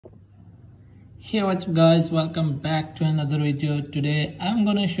Hey, what's up guys, welcome back to another video. Today I'm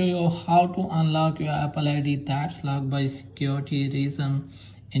gonna show you how to unlock your Apple ID that's locked by security reason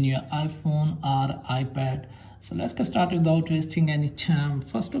in your iPhone or iPad. So let's get started without wasting any time.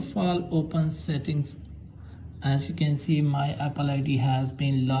 First of all, open settings. As you can see, my Apple ID has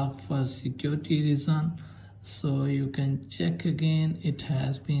been locked for security reason, so you can check again. It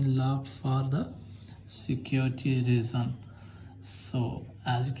has been locked for the security reason. So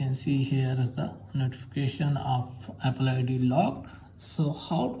as you can see, here is the notification of Apple ID locked. So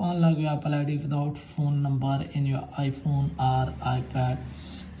how to unlock your Apple ID without phone number in your iPhone or iPad?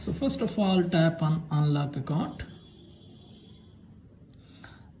 So first of all, tap on unlock account.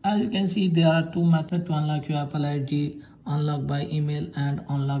 As you can see, there are two methods to unlock your Apple ID: unlock by email and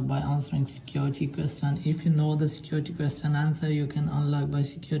unlock by answering security question. If you know the security question answer, you can unlock by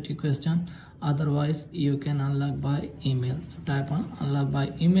security question. Otherwise, you can unlock by email. So type on unlock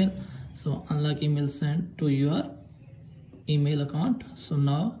by email. So unlock email sent to your email account. So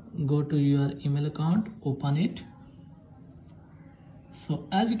now go to your email account, open it. So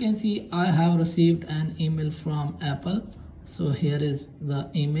as you can see, I have received an email from Apple. So here is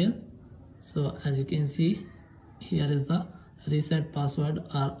the email. So as you can see, here is the reset password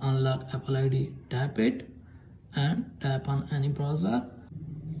or unlock Apple ID. Tap it and tap on any browser.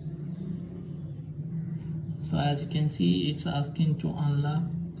 So as you can see, it's asking to unlock.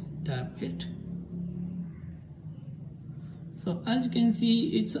 Tap it. So as you can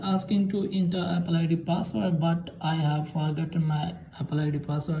see, it's asking to enter Apple ID password, but I have forgotten my Apple ID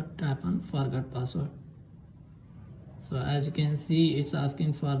password. Tap on forgot password. So as you can see, it's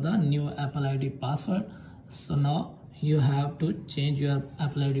asking for the new Apple ID password. So now you have to change your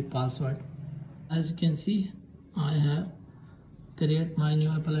Apple ID password. As you can see, I have created my new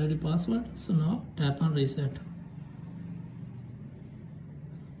Apple ID password. So now tap on reset.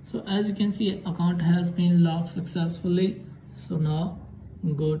 So as you can see, account has been locked successfully. So now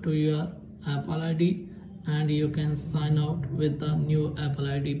go to your Apple ID and you can sign out with the new Apple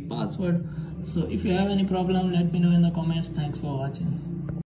ID password. So if you have any problem, let me know in the comments. Thanks for watching.